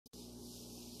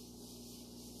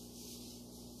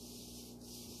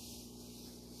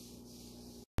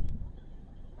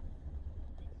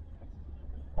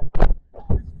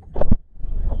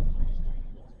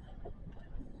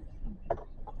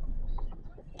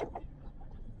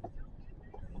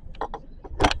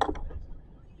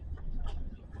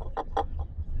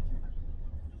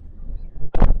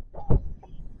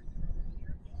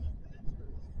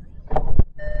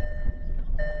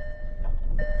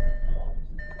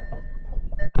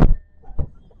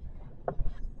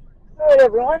Alright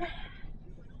everyone,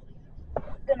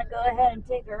 gonna go ahead and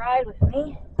take a ride with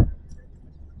me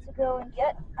to go and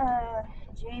get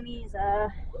Jamie's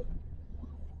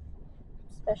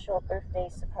special birthday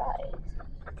surprise.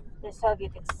 Just hope you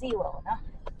can see well enough.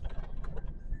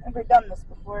 Never done this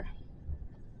before.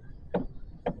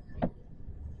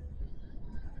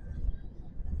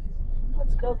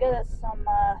 Let's go get us some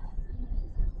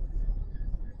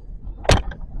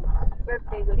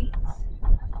birthday goodies.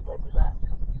 Look at that.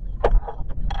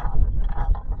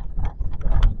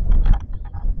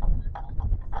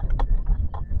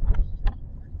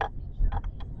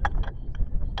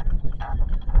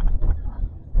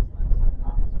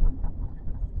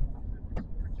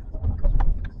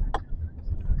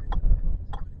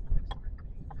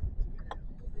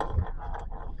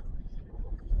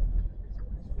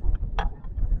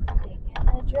 Taking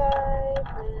a drive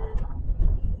with me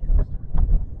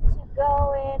to go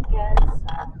and get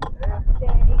some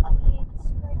birthday eats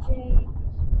for Jamie.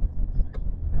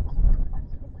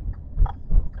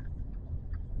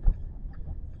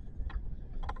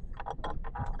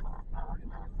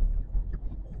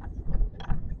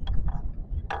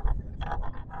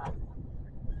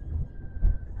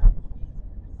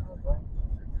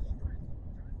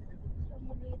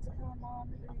 Someone needs to come on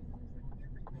through.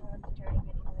 No one's turning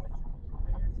anyway.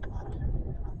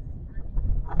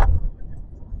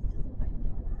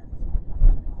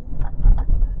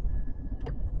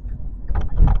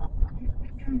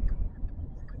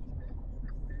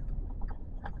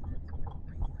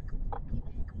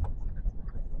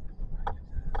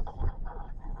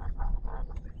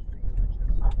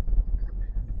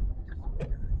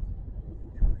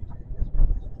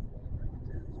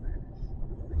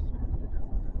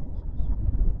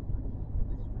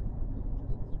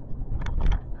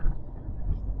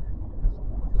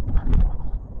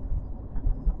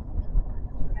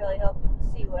 Really hope you can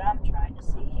see what I'm trying to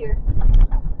see here.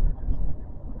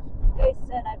 Like I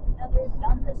said, I've never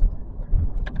done this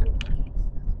before.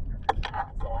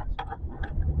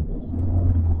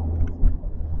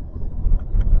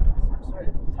 Some sort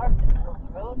of tarp in the middle of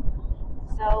the road.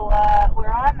 So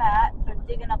where I'm at, they're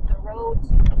digging up the road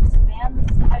to expand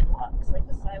the sidewalks. Like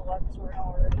the sidewalks were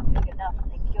already big enough,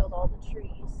 and they killed all the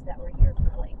trees that were here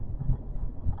for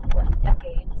like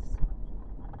decades.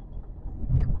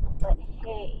 But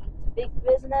hey, it's big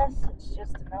business. It's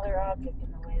just another object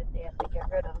in the way that they have to get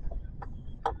rid of.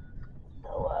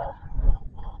 So,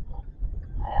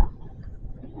 yeah.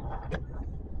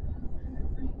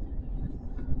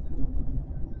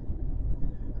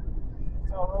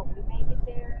 So I hope we make it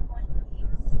there in one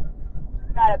piece.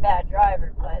 I'm not a bad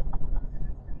driver, but I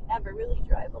never really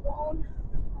drive alone.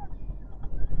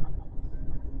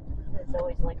 It's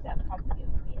always like that company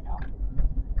with me, you know.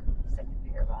 Second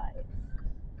pair of eyes.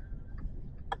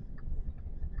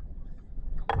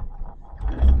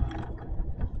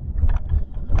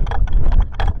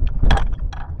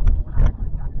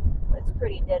 It's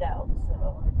pretty dead out,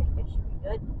 so I think it should be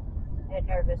good. I get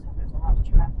nervous when there's a lot of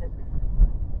traffic.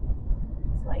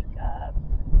 It's like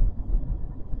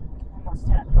almost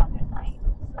 10 o'clock at night,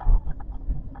 so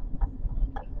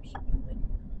I think we should be good.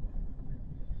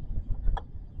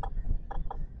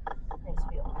 I just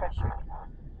feel pressure, you know.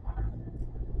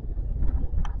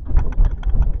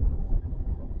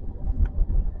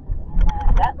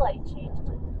 And that light changed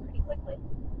pretty quickly.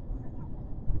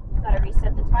 Gotta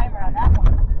reset the timer on that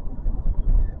one.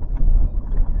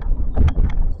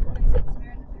 Just when it said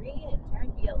turn 3, it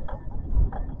turned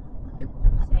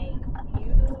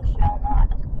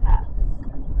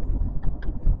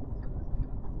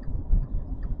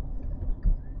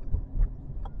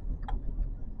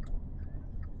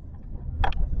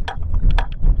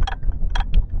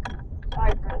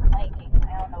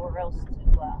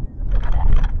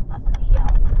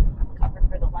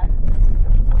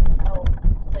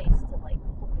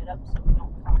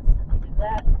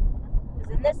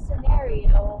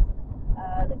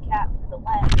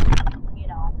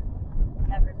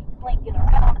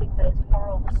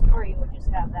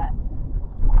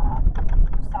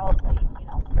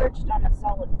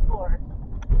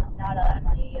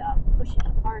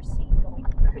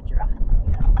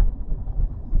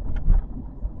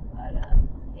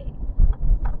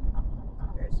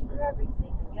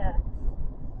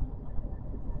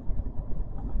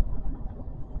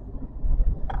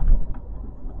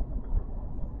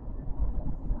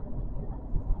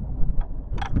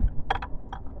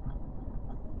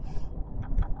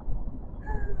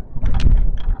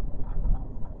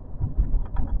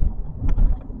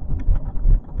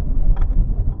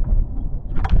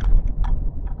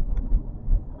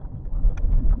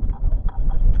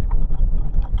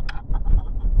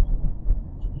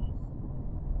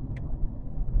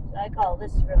call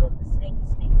this road the snake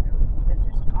road because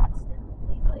there's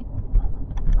constantly like,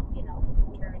 you know,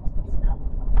 turns and stuff.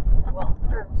 Well,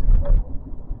 curves and road.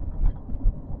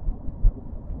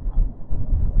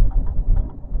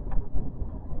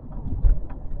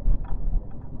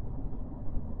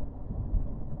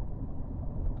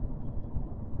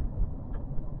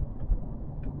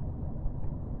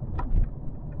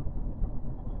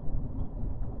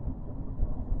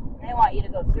 They want you to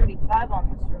go 35 on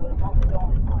this road. I'm only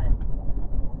going what?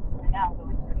 Right now I'm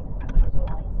going 35. I was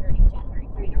only 32,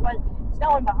 33. There was no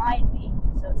one behind me,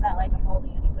 so it's not like I'm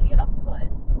holding anybody up, but I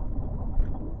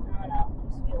don't know. I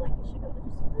just feel like you should go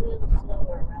just a little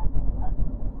slower around the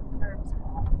curves and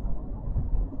all.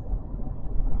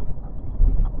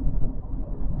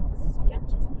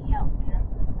 Sketches me out, man.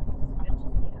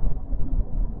 Sketches me out.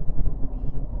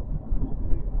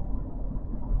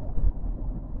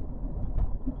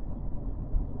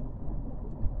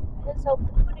 I just hope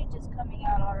the footage is coming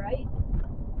out alright.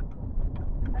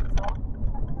 That's all.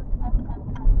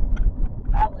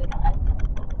 Probably not.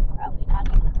 Probably not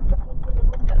even looking through the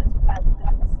window. It's probably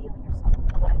on the ceiling or something.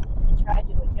 But I tried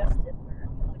to adjust it where it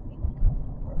would be looking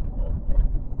for me, but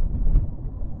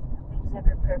nothing's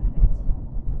ever perfect.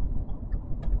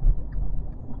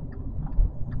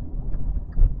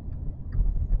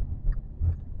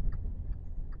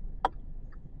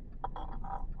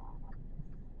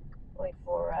 Boy,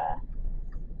 for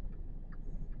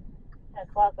 10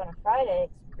 o'clock on a Friday,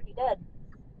 it's pretty dead.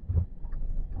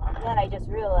 Then I just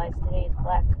realized today is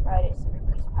Black Friday, so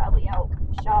everybody's probably out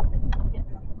shopping and getting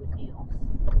them good deals.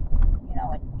 You know,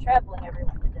 and traveling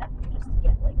everyone to death just to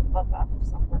get like a buck off of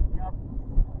something, you know.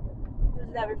 It was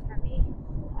never for me.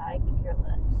 I could care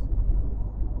less.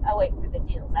 I wait for the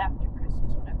deals after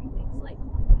Christmas when everything's like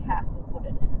half of what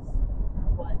it is.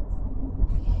 But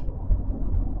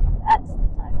that's the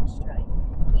time to strike.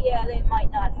 Yeah, they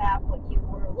might not have what you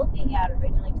were looking at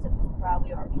originally because it was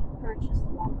probably already purchased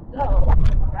long ago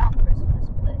around Christmas,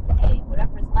 but hey,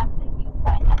 whatever's left, if you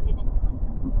find that hidden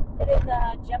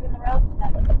gem in the rough,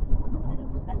 then it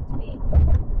was meant to be.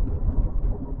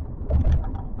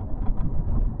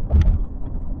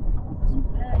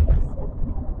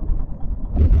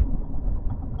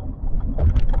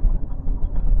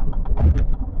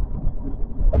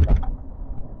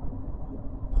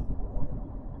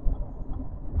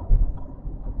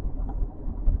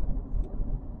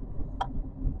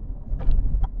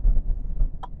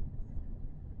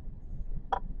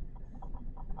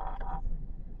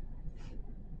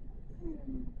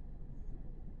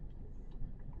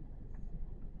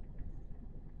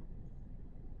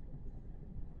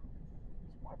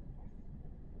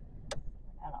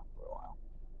 For a while.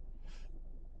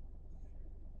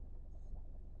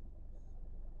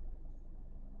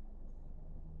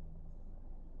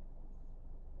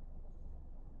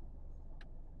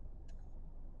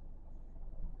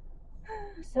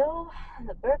 So,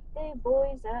 the birthday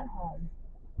boy's at home.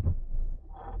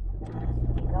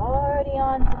 He's already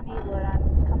on to me, but I'm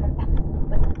coming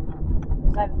back.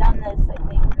 Because I've done this, I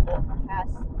think, for the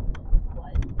past,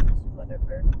 2 other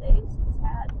birthdays he's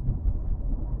had.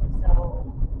 So,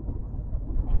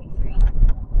 maybe 3.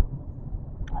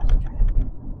 Lost track.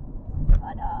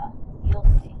 But, you'll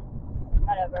see.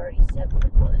 Might have already said what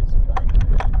it was, but...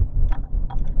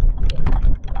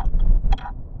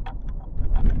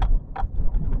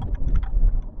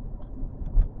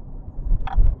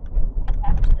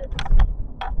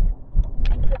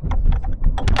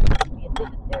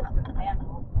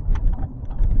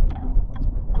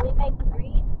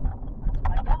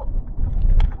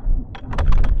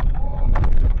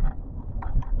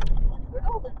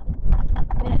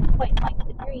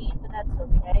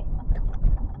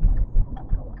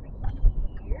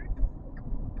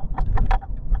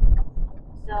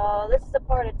 So this is the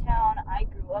part of town I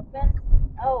grew up in.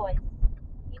 Oh, and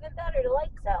even better, the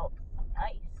light's out.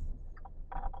 Nice.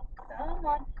 Come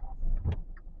on.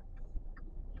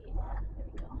 Yeah, there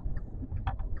we go.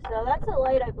 So that's a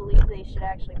light I believe they should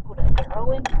actually put an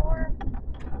arrow in for.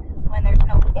 Because when there's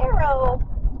no arrow,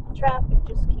 traffic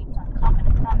just keeps on coming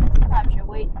and coming. Sometimes you're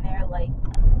waiting there like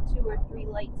 2 or 3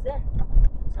 lights in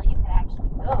until you can actually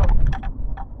go.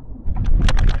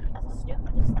 It's the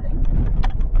stupidest thing.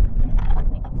 I don't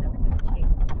think it's ever going to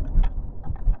change.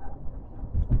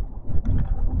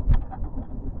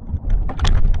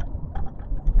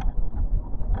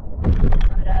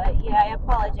 But yeah, I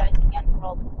apologize again for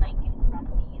all the clanking from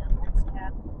the lens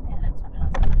cap. Yeah, that's what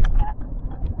else lens cap.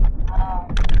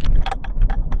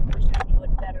 Wish I knew a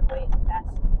better way of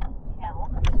passing town,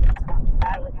 so it's not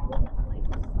battling all over the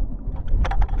place.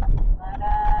 But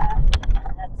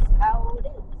that's how it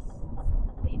is.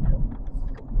 It's the way it goes.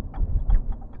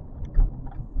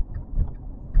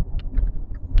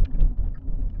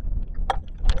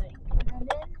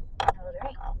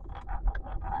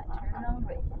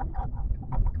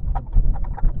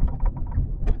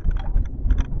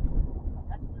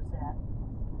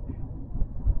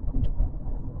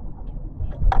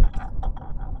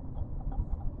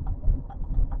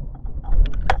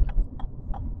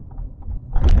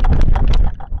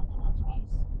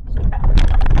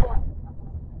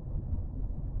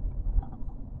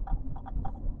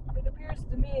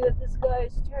 guy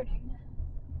is turning.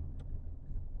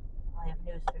 I have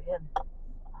news for him.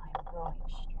 I'm going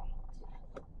straight.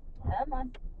 Come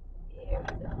on. There we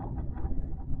go.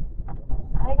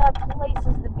 I got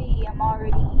places to be. I'm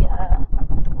already,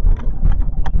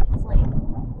 it's late.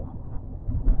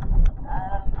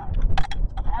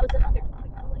 That was another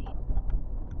quick late.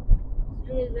 As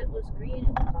soon as it was green,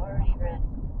 it was already red. I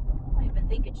don't even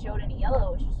think it showed any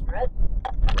yellow, it was just red.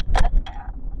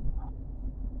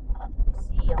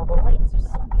 See, all the lights are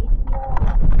speeding up.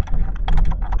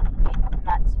 I'm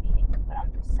not speeding, but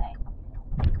I'm just saying.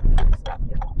 It's like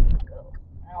they want me to go.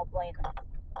 I don't blame them.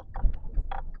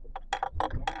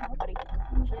 Nobody.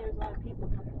 Usually there's a lot of people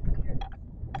coming through here.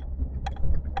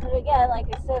 But again, like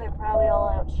I said, they're probably all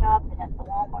out shopping at the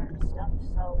Walmart and stuff,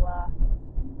 so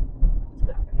it's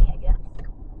good for me, I guess.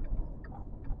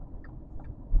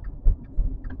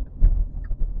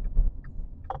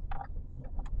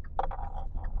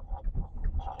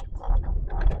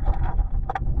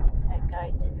 That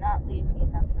guy did not leave me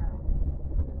enough room.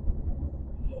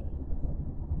 Okay.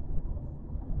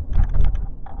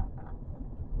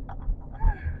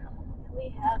 We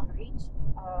have reached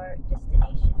our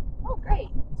destination. Oh, great.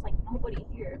 It's like nobody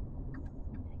here. And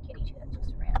a kitty cat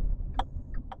just ran.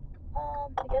 I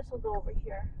guess I'll go over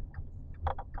here.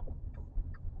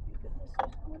 Goodness,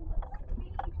 there's no one behind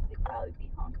me. They'd probably be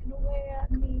honking away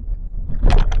at me.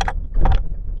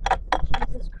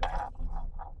 Jesus Christ.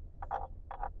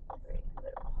 Very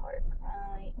good heart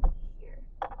right here.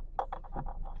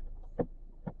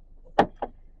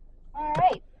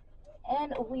 Alright.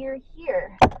 And we're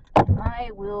here.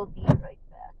 I will be right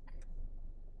back.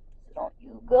 So don't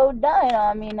you go dying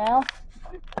on me now.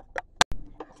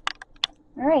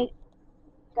 Alright.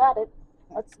 Got it.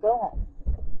 Let's go home.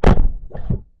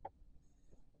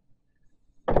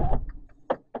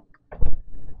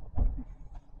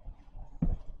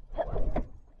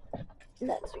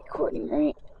 That's recording,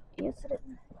 right? Yes, it is.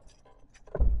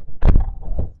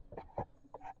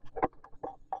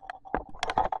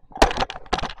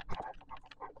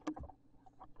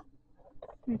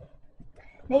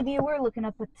 Maybe you were looking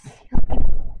up at the ceiling.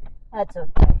 That's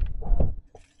okay.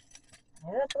 I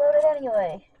uploaded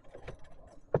anyway.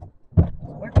 It's a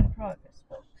work in progress,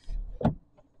 folks.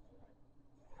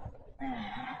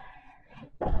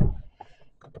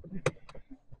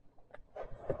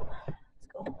 Let's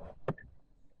go.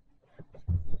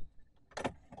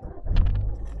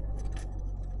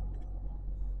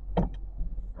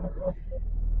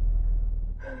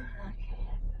 Okay,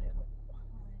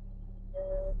 I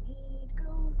need to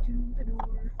go to the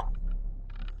door.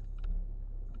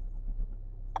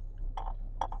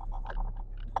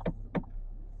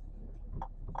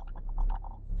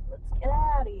 Let's get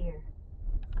out of here.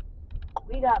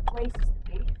 We got places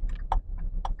to be.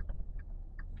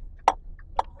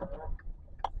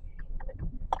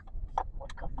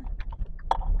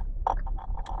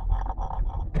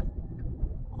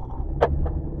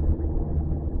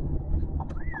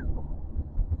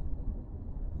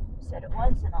 Said it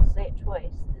once and I'll say it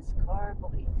twice. This car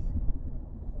believes.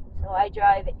 So I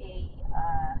drive a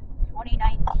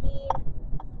 2019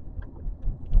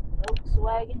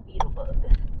 Volkswagen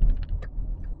Beetlebug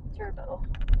Turbo,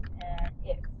 and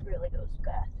it really goes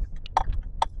fast.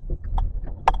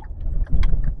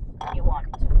 You want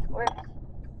it to, of course.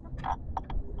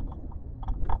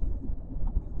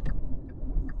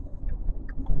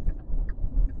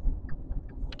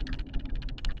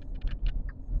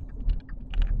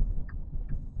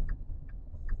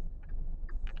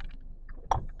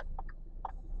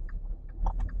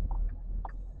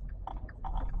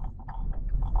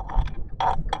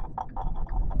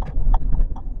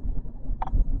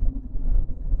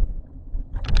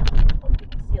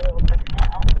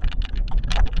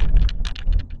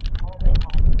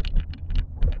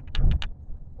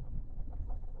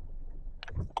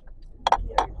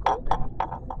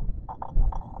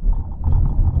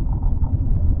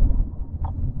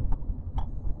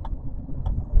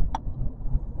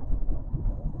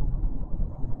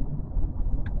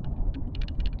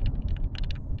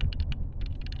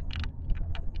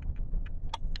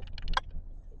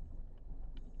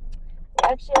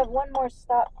 I actually have one more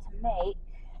stop to make,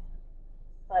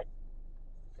 but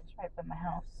it's right by my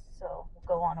house, so we'll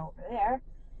go on over there.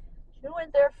 Should have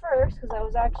went there first because I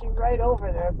was actually right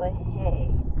over there, but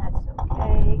hey, that's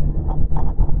okay.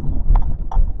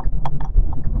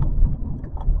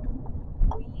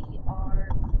 We are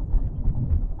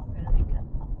gonna make a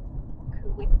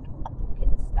quick pit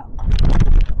stop.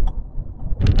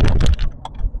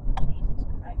 Jesus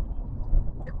Christ.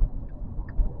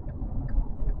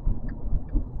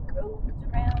 Roads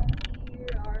around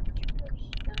here are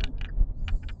trash.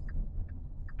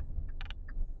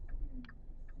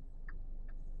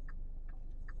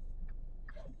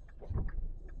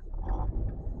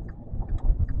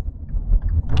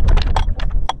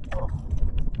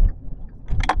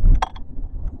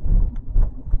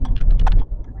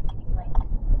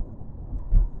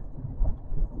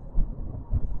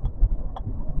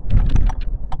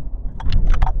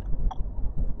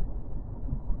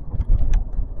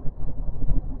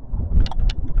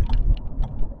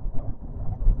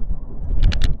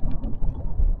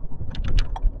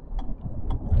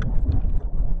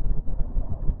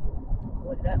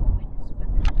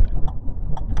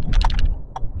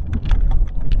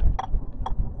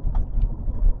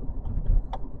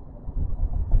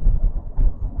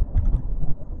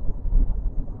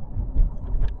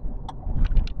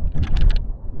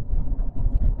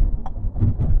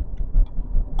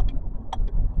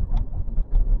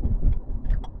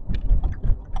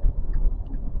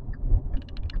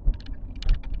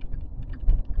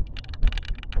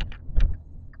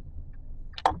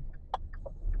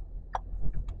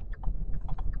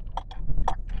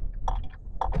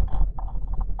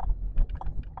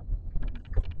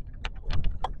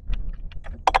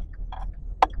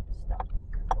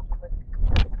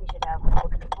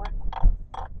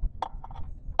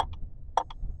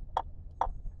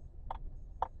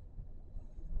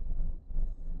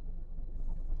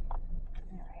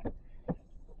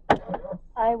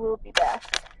 I will be back.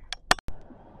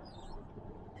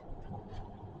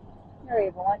 Alright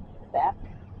everyone, back.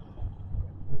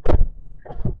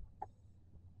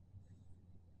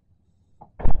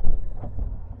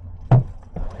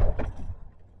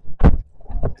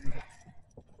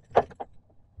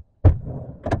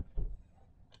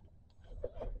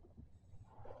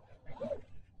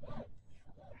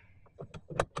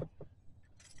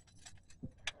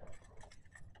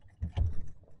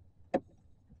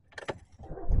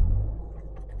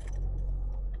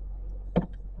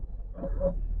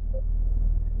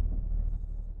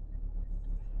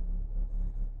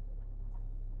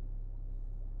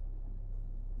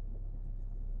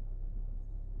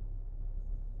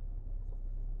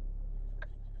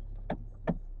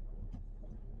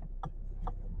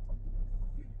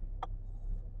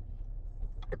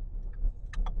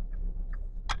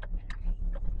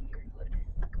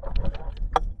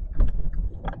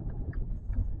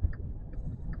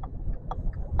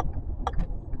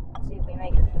 See if we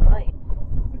make it through the light.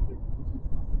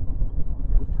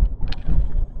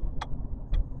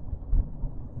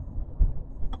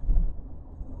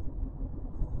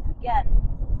 Again.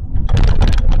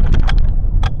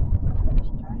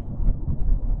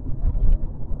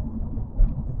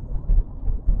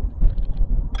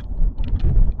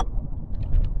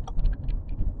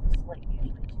 This light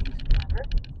usually takes forever.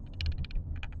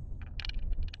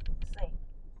 Let's see.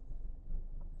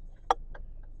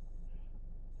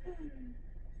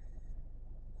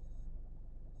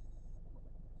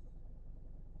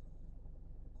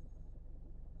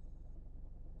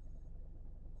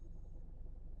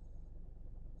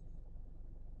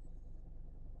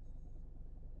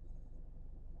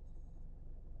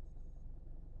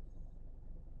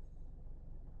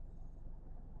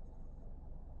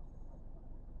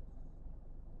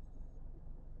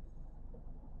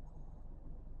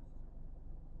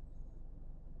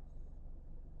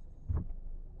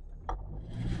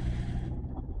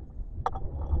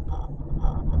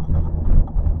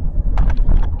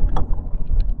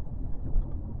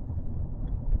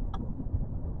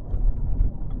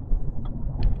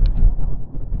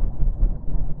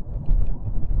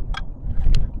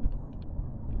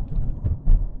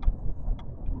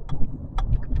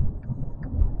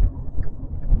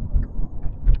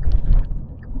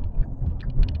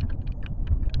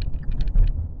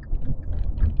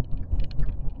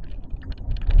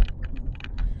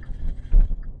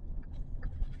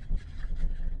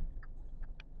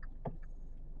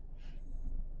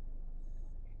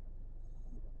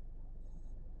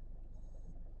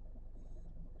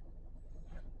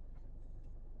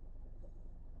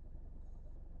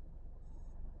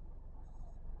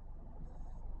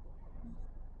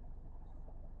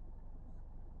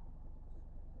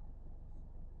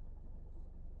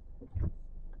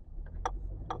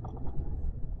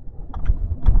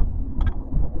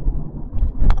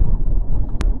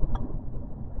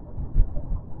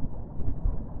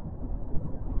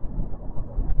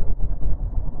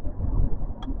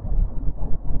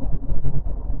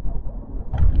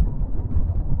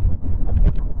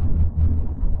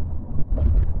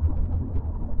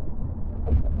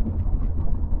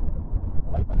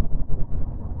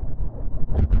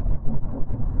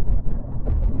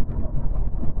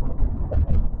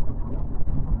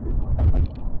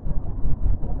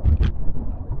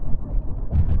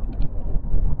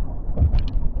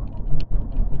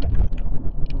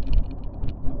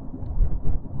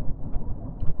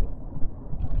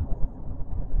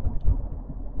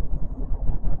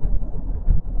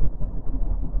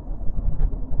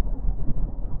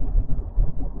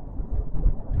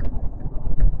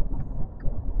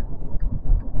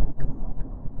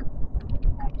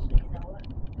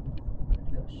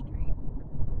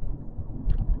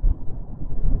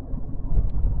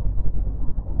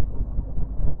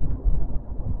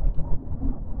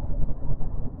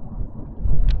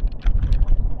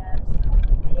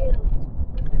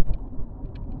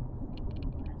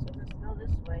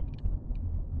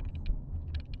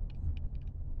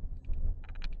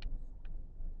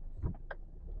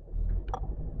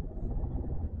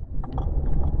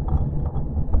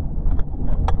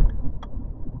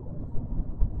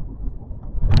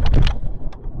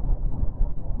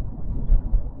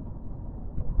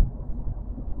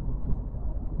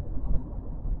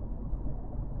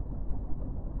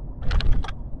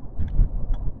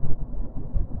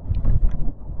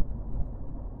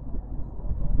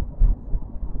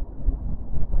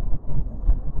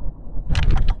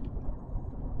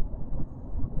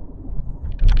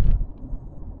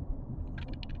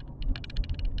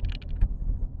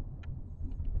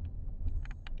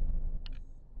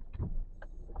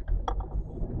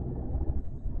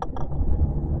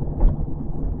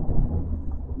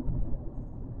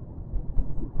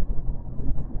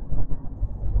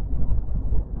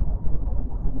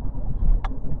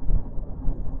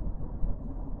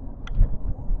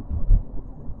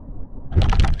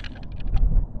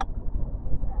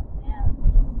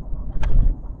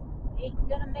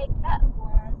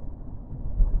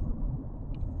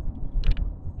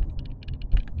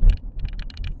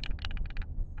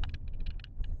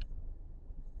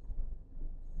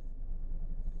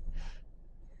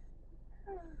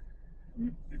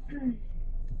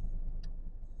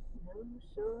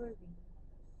 sorry.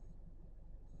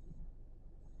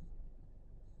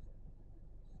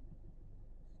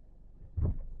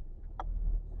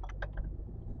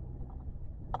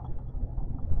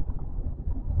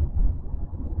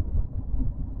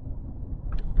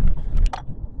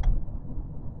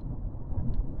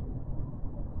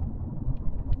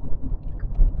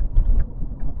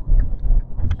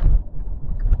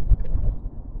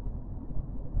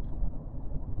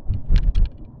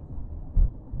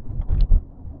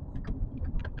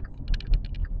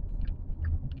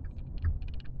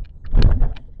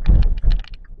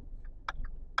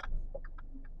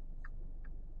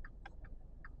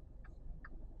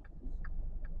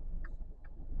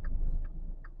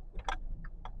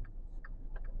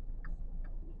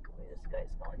 This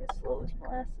guy's going as slow as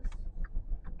molasses.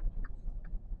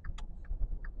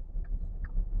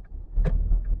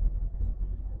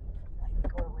 Like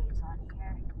 4 ways on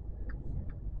here.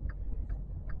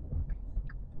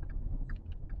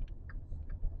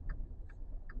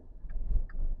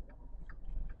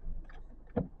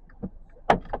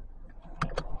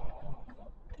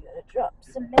 Gotta drop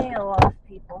some mail off,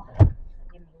 people.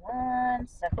 Give me 1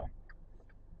 second.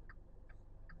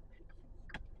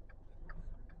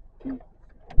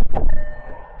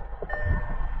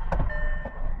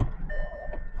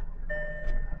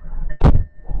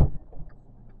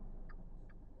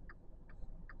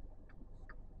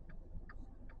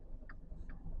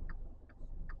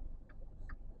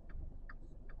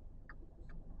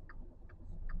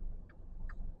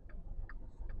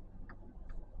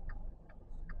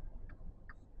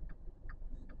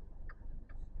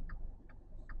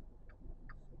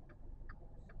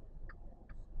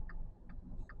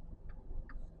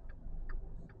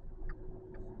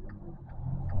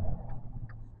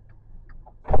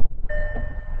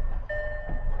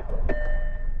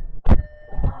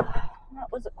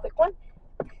 That was a quick one.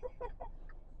 Put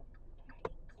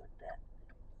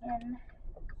that in.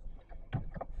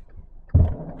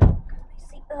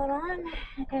 Seatbelt on,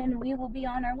 and we will be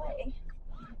on our way.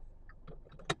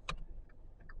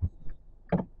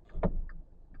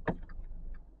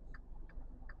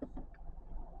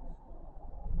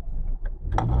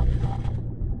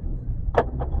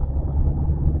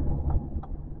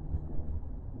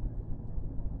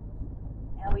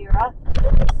 Now we are off to the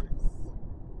races.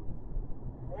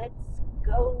 Let's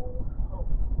go home.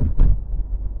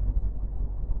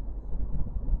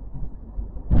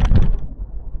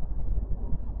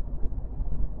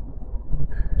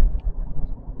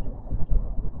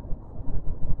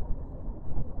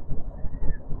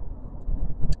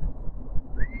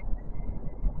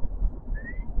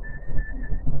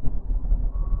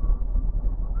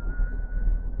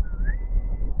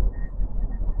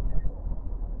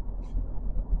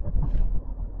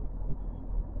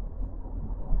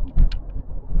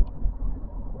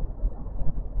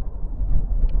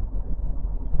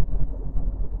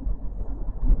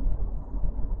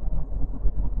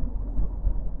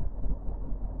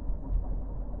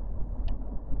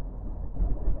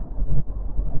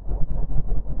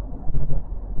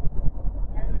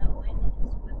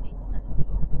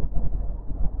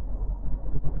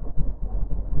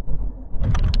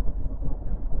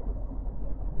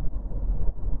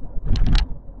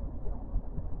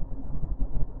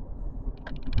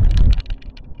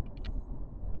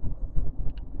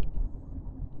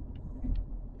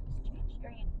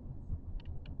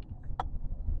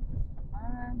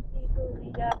 People, we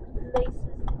got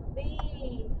places to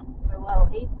be. Or, well,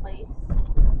 a place.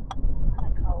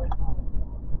 I call it home.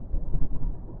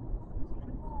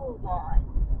 Move on.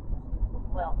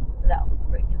 Well, without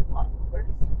breaking the law, of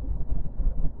course.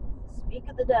 Speak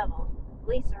of the devil.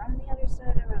 Police are on the other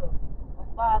side of the road.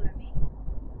 Don't bother me.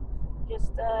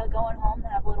 Just going home to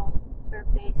have a little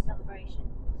birthday celebration.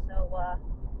 So,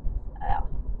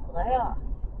 lay off.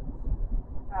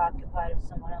 We're occupied with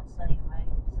someone else anyway,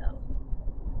 so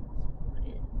that's what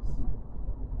it is.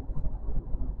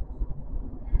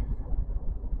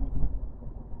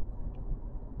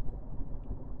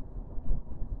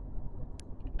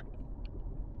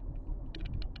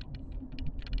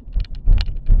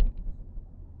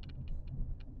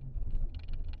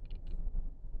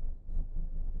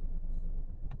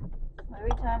 Every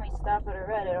time we stop at a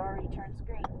red, it already turns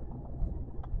green.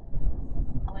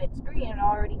 When it's green, it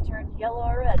already turns yellow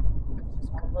or red. It's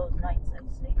just one of those nights, I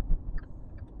say.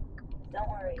 Don't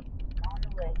worry, I'm on the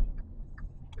way.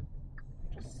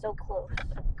 Just so close.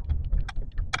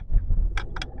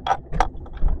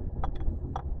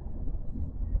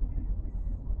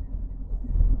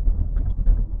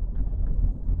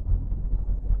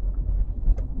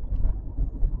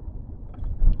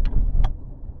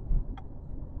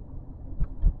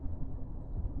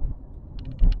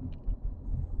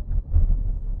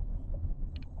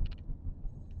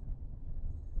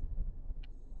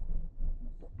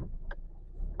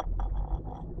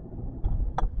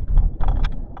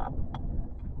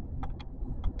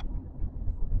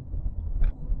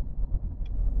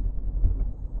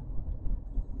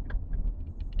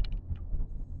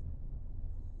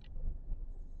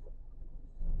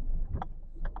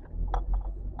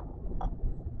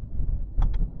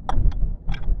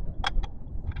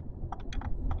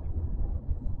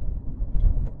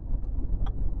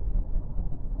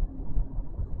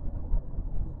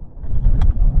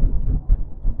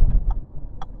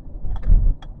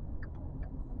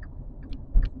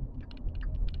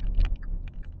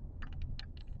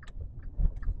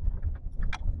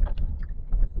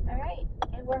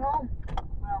 we're home.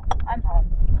 Well, I'm home.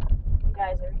 You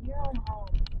guys are in your own home.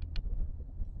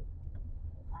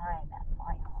 I'm at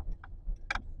my home.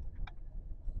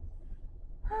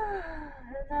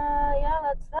 And yeah,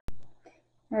 that's that.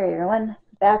 Alright, everyone,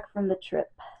 back from the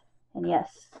trip. And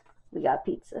yes, we got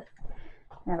pizza.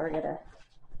 Now we're gonna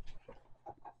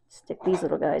stick these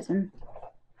little guys in.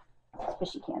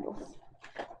 Fishy candles.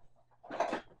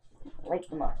 Light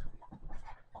them up.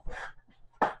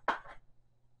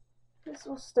 This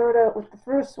will start out with the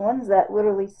first ones that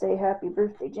literally say Happy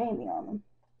Birthday Jamie on them.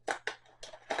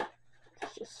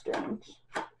 It's just strange.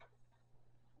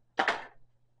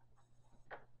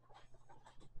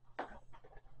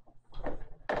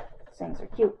 These things are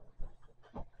cute.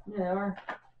 Yeah, they are.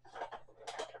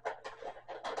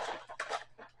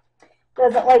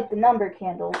 Doesn't like the number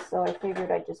candles, so I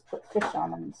figured I'd just put fish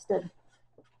on them instead.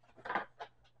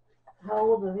 How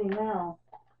old is he now?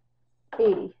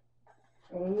 80.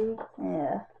 80?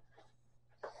 Yeah.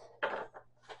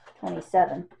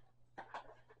 27.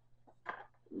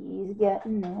 He's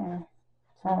getting there.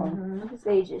 His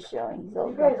age is showing. He's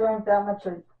You guys aren't that much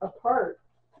apart.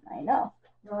 I know.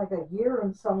 You're like a year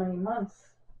and so many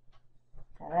months.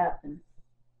 That happened.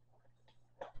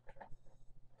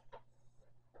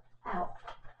 Ow.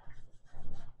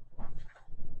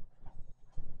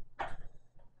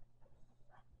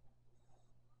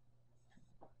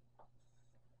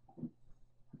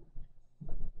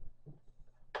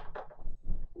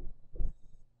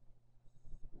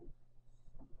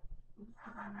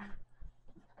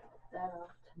 That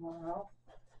off tomorrow.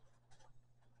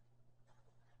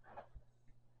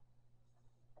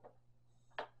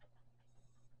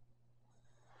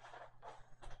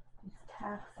 These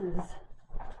taxes.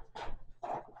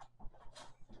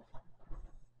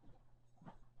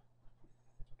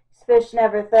 These fish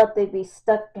never thought they'd be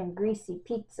stuck in greasy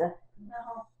pizza.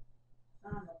 No,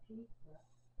 not a pizza.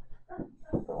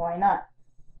 But why not?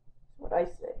 That's what I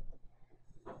say.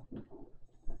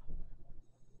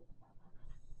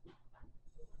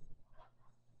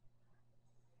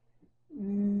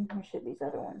 Where should these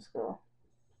other ones go?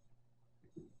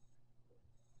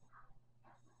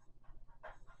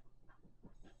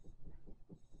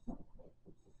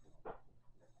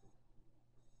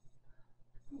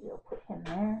 Maybe I'll put him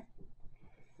there.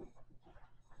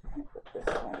 Put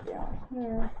this one down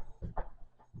here.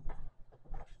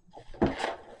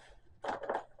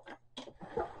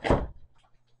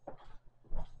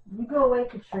 You go away,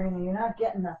 Katrina. You're not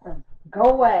getting nothing. Go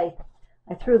away.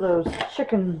 I threw those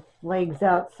chicken legs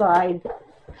outside.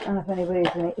 I don't know if anybody's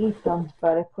going to eat them,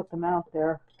 but I put them out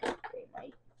there. They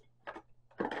might.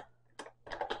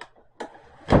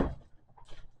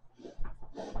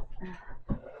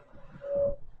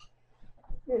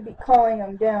 We'll be calling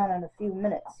them down in a few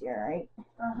minutes here, right?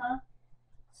 Uh-huh.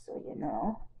 So you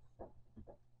know.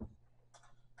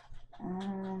 I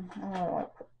don't want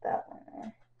to put that one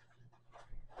there.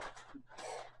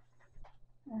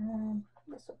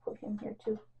 Guess I'll put him here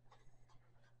too.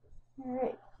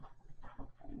 Alright.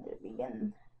 I'm going to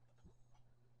begin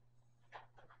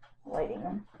lighting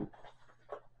them.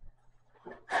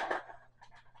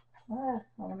 Well,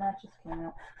 the matches came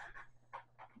out.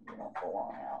 They don't go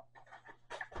on out.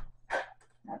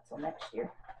 Not till next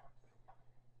year.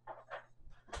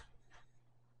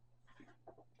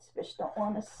 These fish don't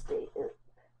want to stay up.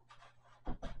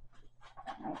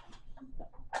 Right. There we go.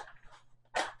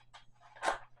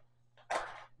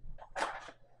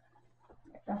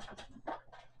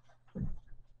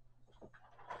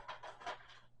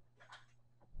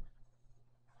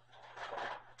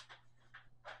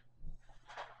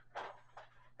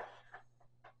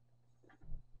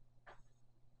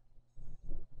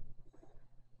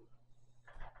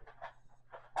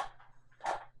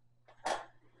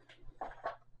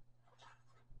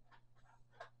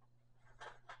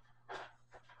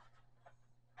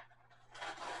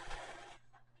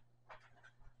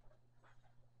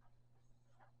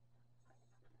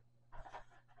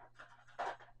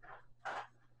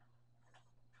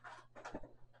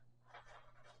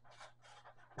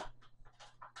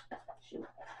 Shoot.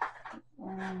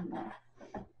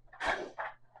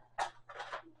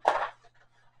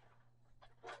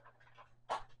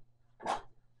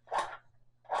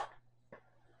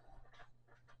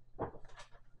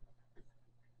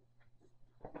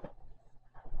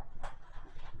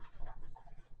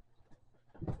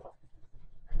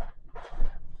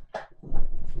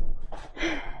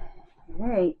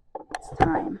 Alright, it's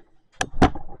time.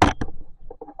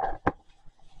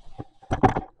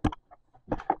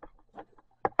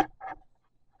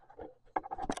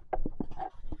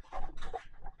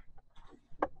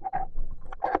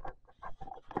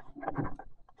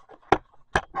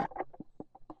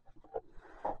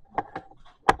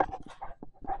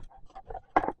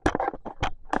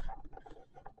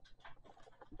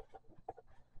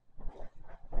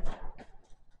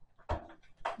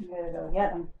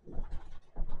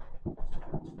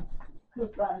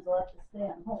 coupons will have to stay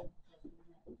on hold.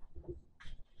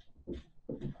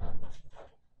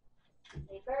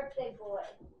 Hey, birthday boy,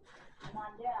 come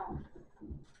on down.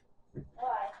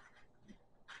 Why?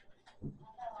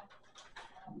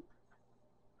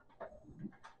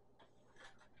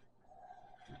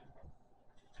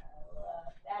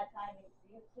 Bad timing for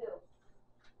you too.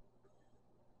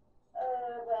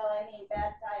 Well, I mean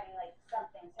bad timing, like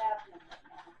something's happening right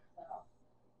now, so.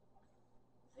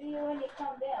 See you when you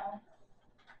come down.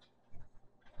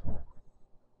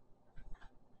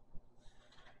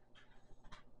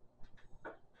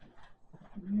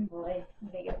 Boy, I'm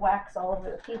gonna get wax all over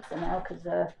the pizza now because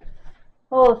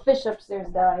all the fish upstairs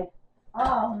died.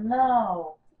 Oh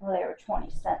no! Well, they were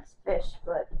 20-cent fish,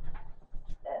 but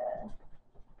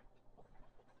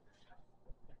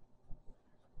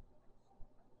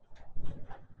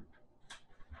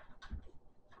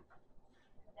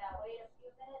now wait a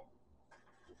few minutes.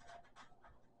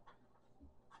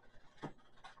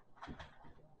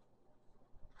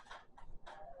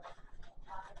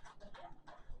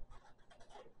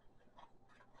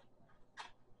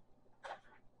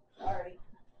 Sorry.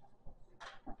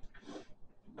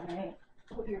 Alright,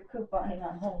 put your couponing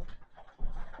on hold.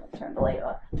 I'll turn the light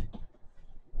off.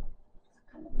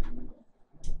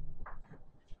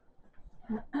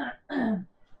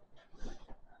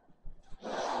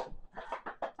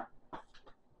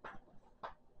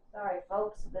 Sorry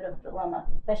folks, a bit of a dilemma.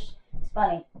 Fish, it's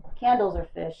funny, candles are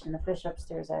fish and the fish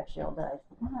upstairs actually all died.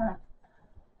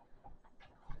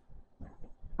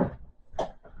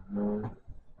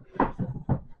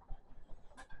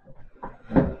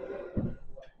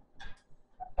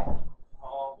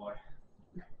 Oh boy.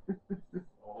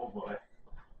 Oh boy.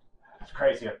 It's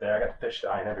crazy up there. I got fish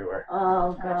dying everywhere.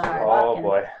 Oh god. Oh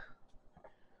boy.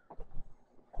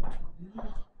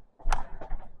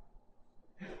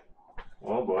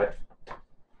 Oh boy.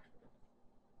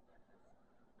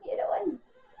 What you doing?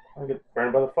 I'll get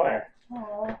burned by the fire.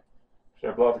 Oh.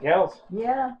 Should I blow out the candles?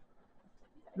 Yeah.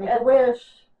 Make a wish.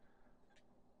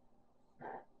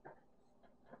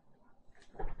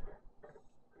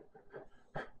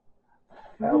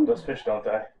 I hope those fish don't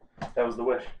die. That was the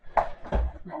wish.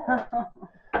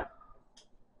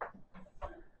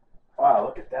 Wow,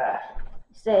 look at that.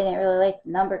 You say I didn't really like the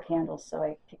number candles, so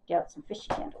I picked out some fishy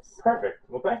candles. Perfect.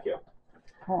 Well, thank you.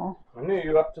 Oh. I knew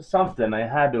you were up to something. I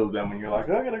had to have been when you're like,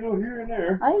 I gotta go here and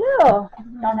there. I know.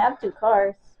 Don't have 2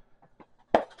 cars.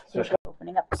 So,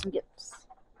 Opening up some gifts.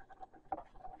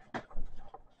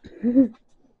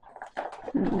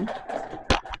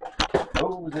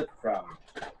 who's it from?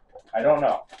 I don't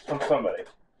know. It's from somebody.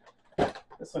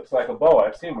 This looks like a bow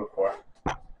I've seen before.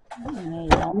 You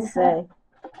don't say.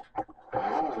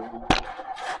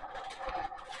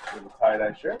 Little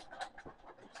tie-dye shirt.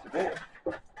 Looks to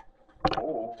be.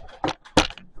 Oh.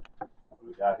 What do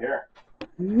we got here?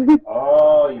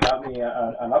 Oh, you got me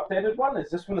an updated one? Is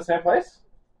this from the same place?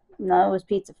 No, it was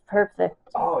Pizza Perfect.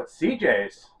 Oh, it's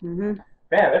CJ's. Mm-hmm.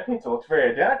 Man, that pizza looks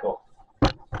very identical.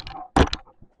 So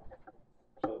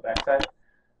the backside.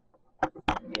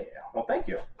 Yeah. Well, thank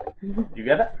you. You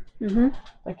get it? Mm-hmm.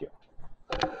 Thank you.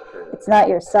 It's not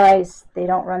your size. They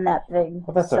don't run that big.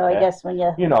 Well, that's so okay. I guess when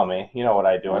you You know me. You know what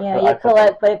I do. you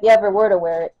collect, but if you ever were to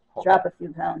wear it, drop a few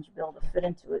pounds, you'll be able to fit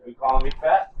into it. Are you calling me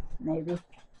fat? Maybe.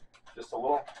 Just a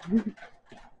little?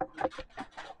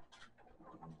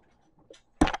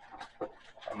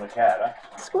 I'm the cat,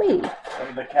 huh? Squeeze. When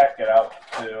did the cat get out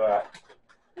to, oh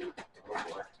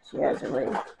boy. She has her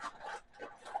ways.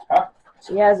 Huh?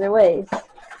 She has her ways. I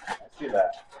see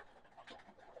that.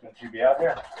 Shouldn't she be out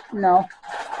here? No.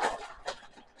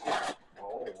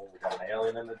 Oh, we got an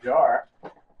alien in the jar. I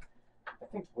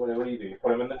think, what do you do? You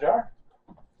put him in the jar?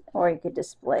 Or you could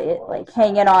display it, like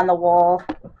hang it on the wall.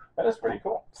 That is pretty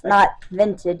cool. It's not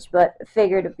vintage, but I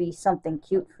figured it'd be something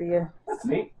cute for you. That's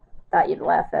neat. Thought you'd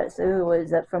laugh at it. So, ooh, what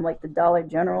is that from, like the Dollar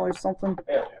General or something?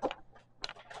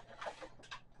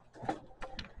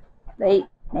 Alien.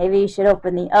 Maybe you should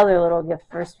open the other little gift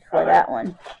first before Okay. that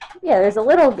one. Yeah, there's a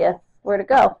little gift. Where'd it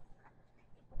go?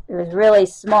 It was really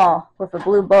small with a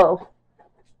blue bow.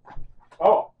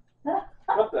 Oh.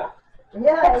 What the?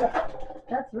 Yeah,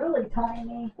 that's really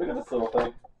tiny. Look at this little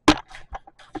thing.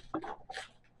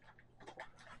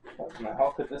 What in the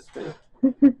hell could this be?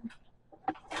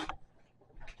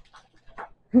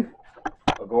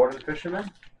 A Gordon Fisherman?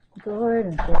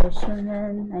 Gordon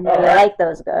Fisherman. I know you Alright. like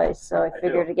those guys, so I I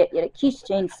figured do. to get you a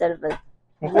keychain instead of a Well,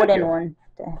 thank wooden you. one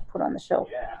to put on the shelf.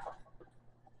 Yeah.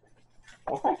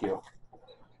 Well, thank you.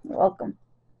 You're welcome.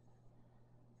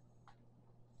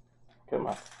 Come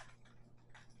on.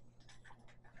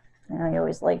 I know you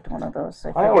always liked one of those, so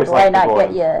I I figured always why liked the not get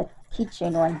Gordon. you a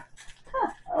keychain one?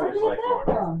 I always like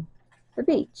The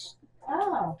beach.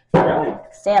 Oh. Really?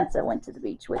 Santa went to the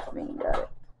beach with me and got it.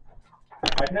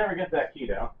 I can never get that key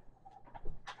down.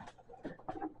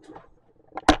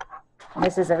 And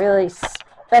this is a really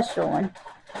special one.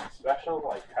 Special?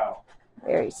 Like how?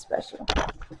 Very special.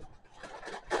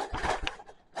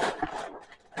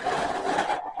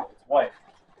 It's white.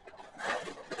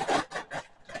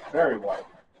 Very white.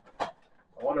 I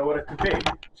wonder what it could be.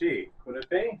 Gee, could it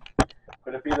be?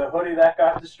 Could it be the hoodie that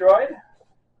got destroyed?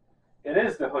 It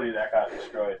is the hoodie that got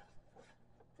destroyed.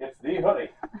 It's the hoodie.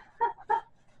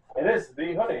 It is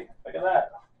the hoodie. Look at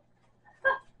that.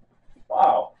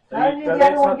 Wow. How did the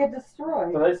other one get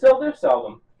destroyed? So they still do sell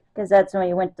them. Because that's when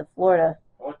you went to Florida.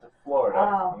 I went to Florida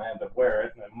Oh. and I had to wear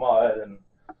it in the mud and.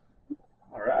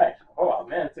 All right. Oh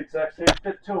man, it's exact same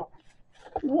fit too.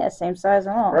 Yeah, same size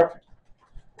and all. Perfect.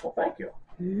 Well, thank you.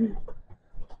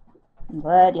 I'm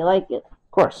glad you like it.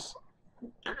 Of course.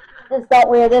 Just don't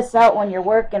wear this out when you're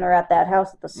working or at that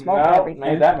house with the smoke and No, everything.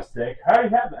 made that mistake. I already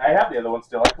have. I have the other one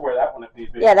still. I can wear that one if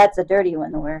need be. Yeah, that's a dirty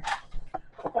one to wear.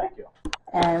 Well, thank you.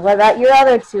 And what about your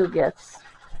other two gifts?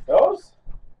 Those?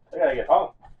 I gotta get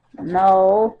home.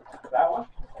 No. That one?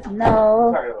 What are No.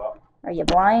 you talking about? Are you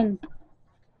blind?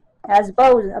 Has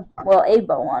bows, well, a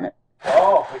bow on it.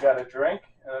 Oh, we got a drink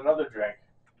and another drink.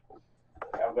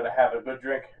 I'm gonna have a good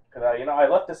drink because I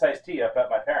left this iced tea up at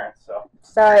my parents', so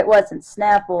Sorry it wasn't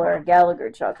Snapple or Gallagher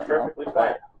chocolate milk. perfectly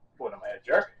fine. What am I, a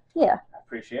jerk? Yeah. I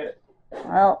appreciate it.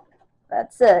 Well,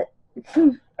 that's it.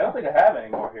 I don't think I have any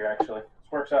more here actually.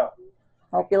 This works out.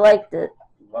 Hope you liked it.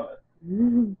 Love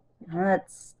it. That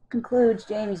concludes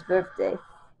Jamie's birthday.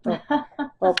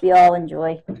 Hope you all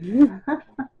enjoy.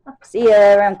 See you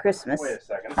around Christmas. Wait a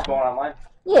second. It's going online.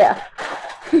 Yeah.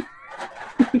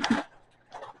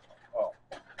 Oh,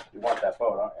 you want that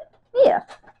boat, don't you? Yeah.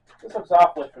 This looks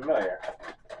awfully familiar.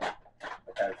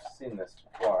 Like I've seen this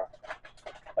before.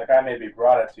 Like I maybe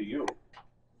brought it to you.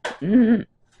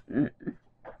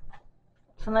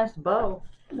 It's a nice bow.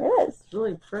 It is. It's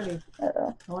really pretty.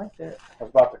 Uh-oh. I like it. I was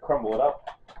about to crumble it up.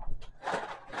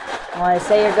 Want to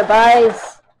say your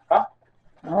goodbyes? Huh?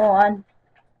 Go on.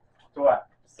 To what?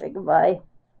 Say goodbye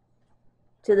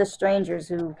to the strangers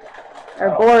who I are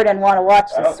don't- bored and want to watch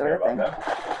I this don't care sort of about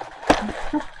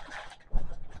thing. them.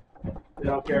 They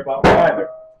don't care about me either.